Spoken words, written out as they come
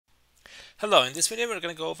Hello, in this video we're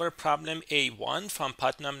going to go over problem A1 from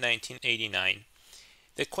Putnam 1989.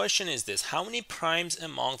 The question is this: how many primes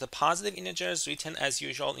among the positive integers written as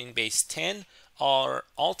usual in base 10 are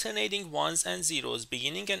alternating ones and zeros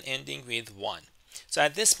beginning and ending with 1? So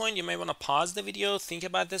at this point you may want to pause the video, think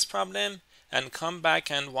about this problem, and come back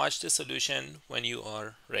and watch the solution when you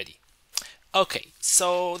are ready. Okay,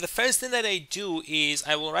 so the first thing that I do is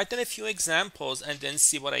I will write down a few examples and then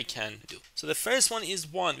see what I can do. So the first one is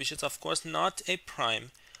 1, which is of course not a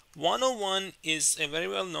prime. 101 is a very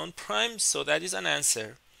well known prime, so that is an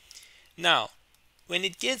answer. Now, when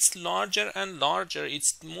it gets larger and larger,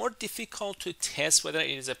 it's more difficult to test whether it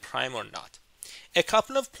is a prime or not. A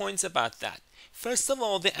couple of points about that. First of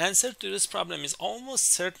all, the answer to this problem is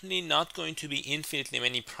almost certainly not going to be infinitely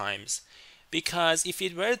many primes. Because if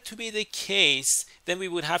it were to be the case, then we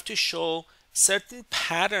would have to show certain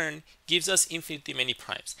pattern gives us infinitely many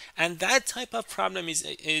primes. And that type of problem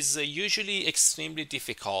is usually extremely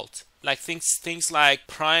difficult. Like things like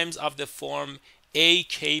primes of the form a,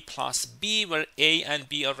 k plus b, where a and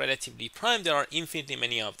b are relatively prime. There are infinitely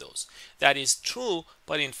many of those. That is true,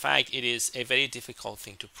 but in fact it is a very difficult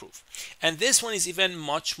thing to prove. And this one is even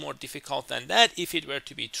much more difficult than that if it were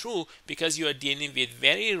to be true, because you are dealing with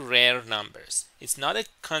very rare numbers. It's not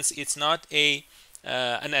an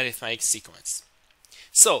arithmetic sequence.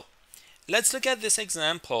 So let's look at this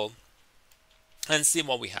example and see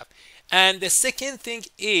what we have. And the second thing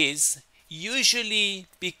is, usually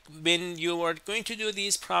when you are going to do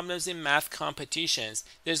these problems in math competitions,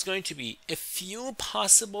 there's going to be a few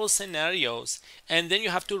possible scenarios and then you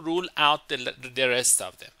have to rule out the rest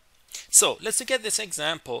of them. So let's look at this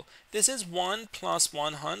example. This is 1 plus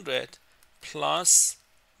 100 plus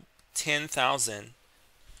 10,000,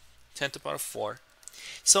 10 to the power 4.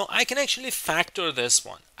 So I can actually factor this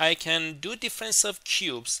one. I can do difference of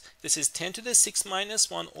cubes. This is 10 to the 6 minus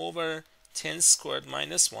 1 over 10 squared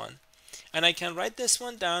minus 1. And I can write this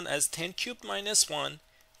one down as 10 cubed minus 1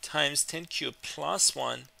 times 10 cubed plus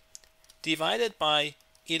 1 divided by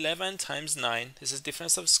 11 times 9. This is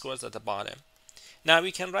difference of squares at the bottom. Now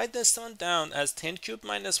we can write this one down as 10 cubed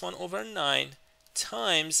minus 1 over 9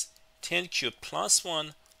 times 10 cubed plus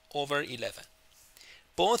 1 over 11.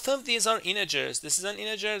 Both of these are integers. This is an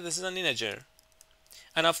integer, this is an integer.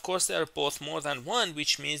 And of course they are both more than 1,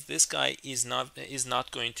 which means this guy is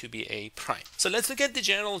not going to be a prime. So let's look at the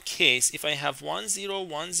general case. If I have 1 0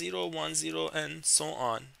 1 0 1 0 and so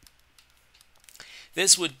on,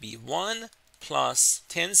 this would be 1 plus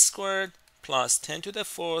 10 squared plus 10 to the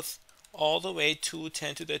 4th all the way to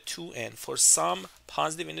 10 to the 2n for some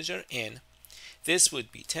positive integer n. This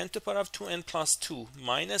would be 10 to the power of 2n plus 2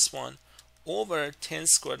 minus 1 over 10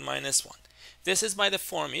 squared minus 1. This is by the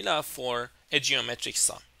formula for a geometric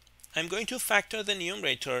sum. I'm going to factor the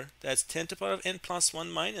numerator. That's 10 to the power of n plus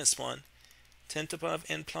 1 minus 1, 10 to the power of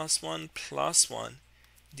n plus 1 plus 1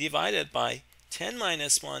 divided by 10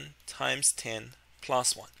 minus 1 times 10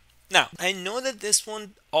 plus 1. Now, I know that this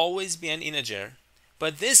won't always be an integer,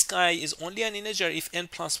 but this guy is only an integer if n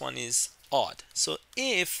plus 1 is odd. So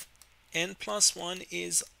if n plus 1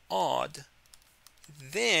 is odd,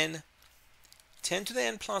 then 10 to the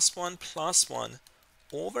n plus 1 plus 1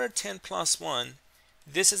 over 10 plus 1,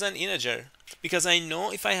 this is an integer, because I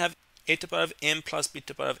know if I have a to the power of m plus b to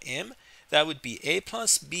the power of m, that would be a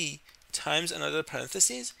plus b times another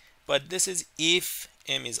parenthesis, but this is if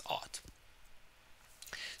m is odd.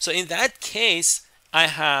 So in that case, I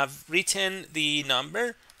have written the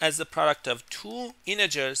number as the product of two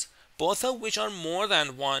integers, both of which are more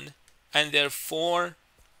than 1, and therefore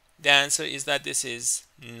the answer is that this is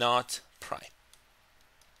not prime.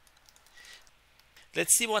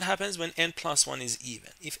 Let's see what happens when n plus 1 is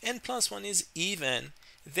even. If n plus 1 is even,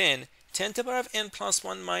 then 10 to the power of n plus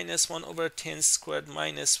 1 minus 1 over 10 squared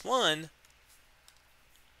minus 1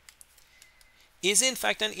 is in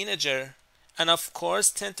fact an integer. And of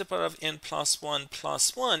course 10 to the power of n plus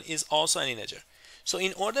 1 is also an integer. So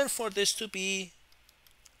in order for this to be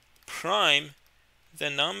prime, the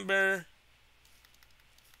number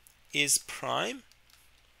is prime.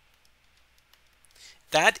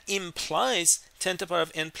 That implies 10 to the power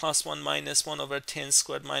of n plus 1 minus 1 over 10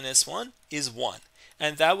 squared minus 1 is 1.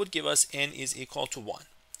 And that would give us n is equal to 1.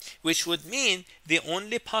 Which would mean the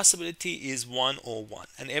only possibility is 1 or 1.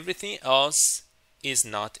 And everything else is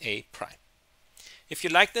not a prime. If you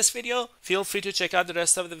like this video, feel free to check out the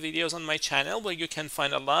rest of the videos on my channel, where you can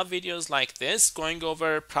find a lot of videos like this going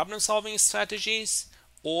over problem solving strategies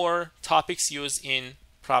or topics used in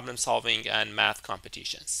problem solving and math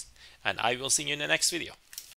competitions. And I will see you in the next video.